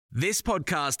This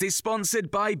podcast is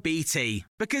sponsored by BT,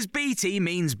 because BT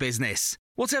means business.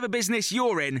 Whatever business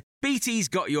you're in, BT's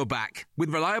got your back, with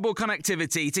reliable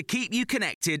connectivity to keep you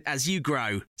connected as you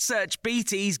grow. Search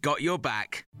BT's got your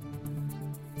back.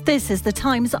 This is the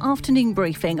Times afternoon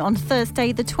briefing on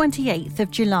Thursday, the 28th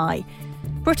of July.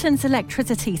 Britain's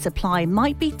electricity supply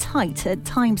might be tight at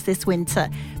times this winter,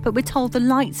 but we're told the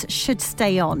lights should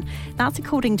stay on. That's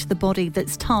according to the body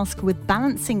that's tasked with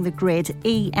balancing the grid,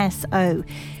 ESO.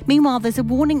 Meanwhile, there's a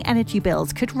warning energy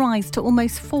bills could rise to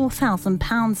almost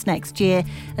 £4,000 next year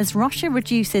as Russia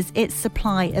reduces its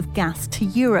supply of gas to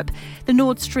Europe. The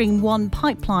Nord Stream 1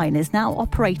 pipeline is now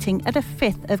operating at a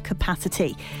fifth of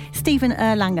capacity. Stephen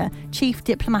Erlanger, chief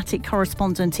diplomatic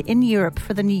correspondent in Europe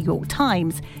for the New York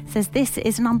Times, says this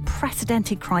is an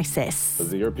unprecedented crisis.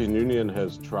 The European Union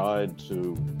has tried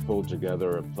to pull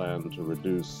together a plan to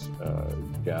reduce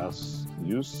gas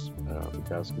use,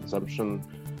 gas consumption,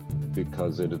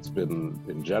 because it's been,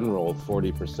 in general,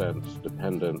 40%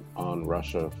 dependent on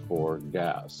Russia for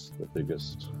gas. The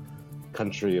biggest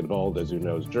country involved, as you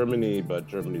know, is Germany, but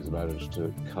Germany's managed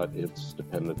to cut its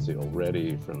dependency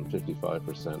already from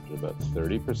 55% to about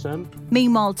 30%.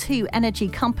 Meanwhile, two energy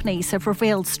companies have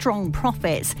revealed strong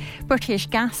profits. British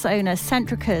gas owner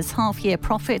Centrica's half-year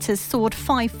profit has soared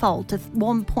fivefold to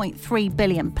 £1.3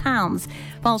 billion,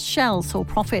 while Shell saw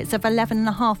profits of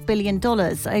 $11.5 billion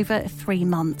over 3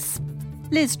 months.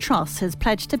 Liz Truss has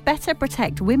pledged to better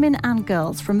protect women and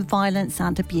girls from violence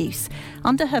and abuse.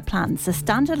 Under her plans, a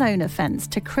standalone offence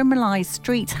to criminalise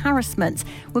street harassment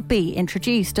would be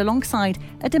introduced alongside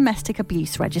a domestic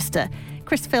abuse register.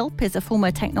 Chris Philp is a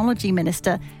former technology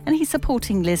minister and he's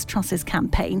supporting Liz Truss's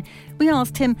campaign. We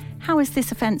asked him, how is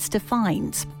this offence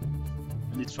defined?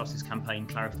 Liz Truss's campaign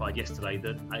clarified yesterday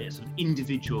that sort of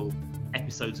individual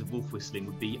episodes of wolf whistling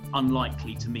would be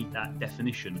unlikely to meet that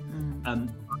definition.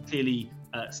 Clearly,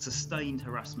 sustained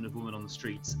harassment of women on the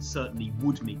streets certainly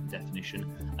would meet the definition.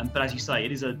 But as you say,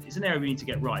 it's an area we need to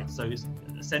get right. So it's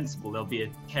sensible. There'll be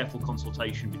a careful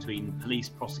consultation between police,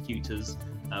 prosecutors,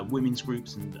 women's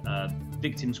groups and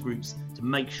victims groups to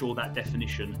make sure that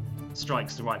definition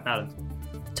strikes the right balance.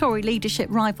 Tory leadership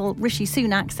rival Rishi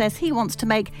Sunak says he wants to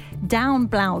make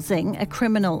down-blousing a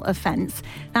criminal offence.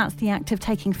 That's the act of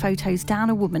taking photos down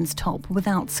a woman's top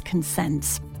without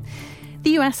consent.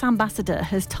 The US ambassador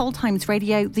has told Times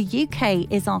Radio the UK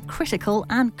is our critical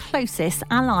and closest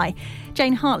ally.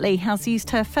 Jane Hartley has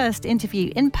used her first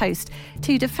interview in post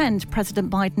to defend President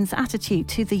Biden's attitude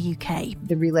to the UK.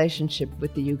 The relationship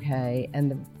with the UK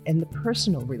and the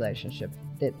personal relationship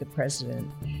that the president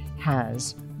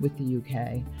has with the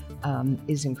UK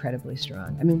is incredibly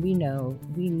strong. I mean, we know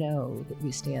that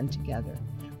we stand together.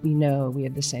 We know we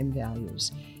have the same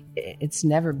values. It's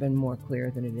never been more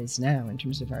clear than it is now in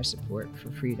terms of our support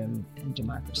for freedom and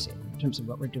democracy, in terms of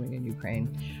what we're doing in Ukraine.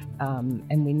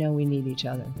 And we know we need each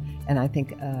other. And I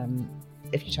think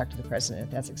if you talk to the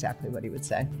president, that's exactly what he would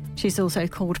say. She's also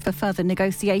called for further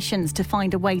negotiations to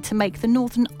find a way to make the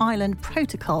Northern Ireland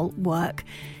Protocol work.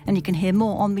 And you can hear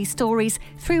more on these stories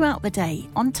throughout the day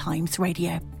on Times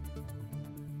Radio.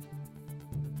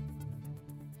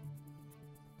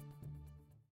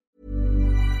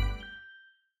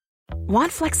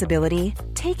 Want flexibility?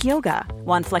 Take yoga.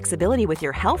 Want flexibility with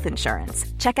your health insurance?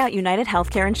 Check out United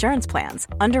Healthcare Insurance Plans.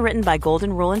 Underwritten by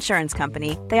Golden Rule Insurance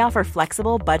Company, they offer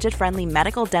flexible, budget-friendly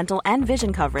medical, dental, and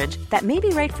vision coverage that may be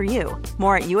right for you.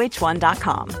 More at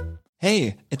uh1.com.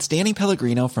 Hey, it's Danny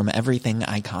Pellegrino from Everything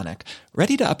Iconic.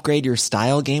 Ready to upgrade your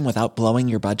style game without blowing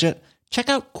your budget? Check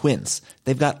out Quince.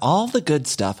 They've got all the good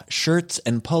stuff, shirts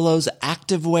and polos,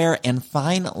 activewear, and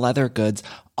fine leather goods,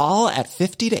 all at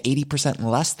 50 to 80%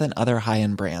 less than other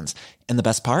high-end brands. And the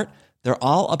best part? They're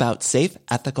all about safe,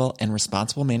 ethical, and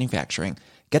responsible manufacturing.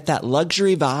 Get that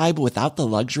luxury vibe without the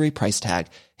luxury price tag.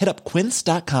 Hit up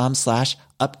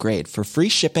quince.com/upgrade for free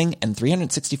shipping and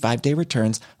 365-day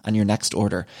returns on your next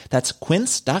order. That's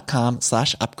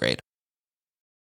quince.com/upgrade.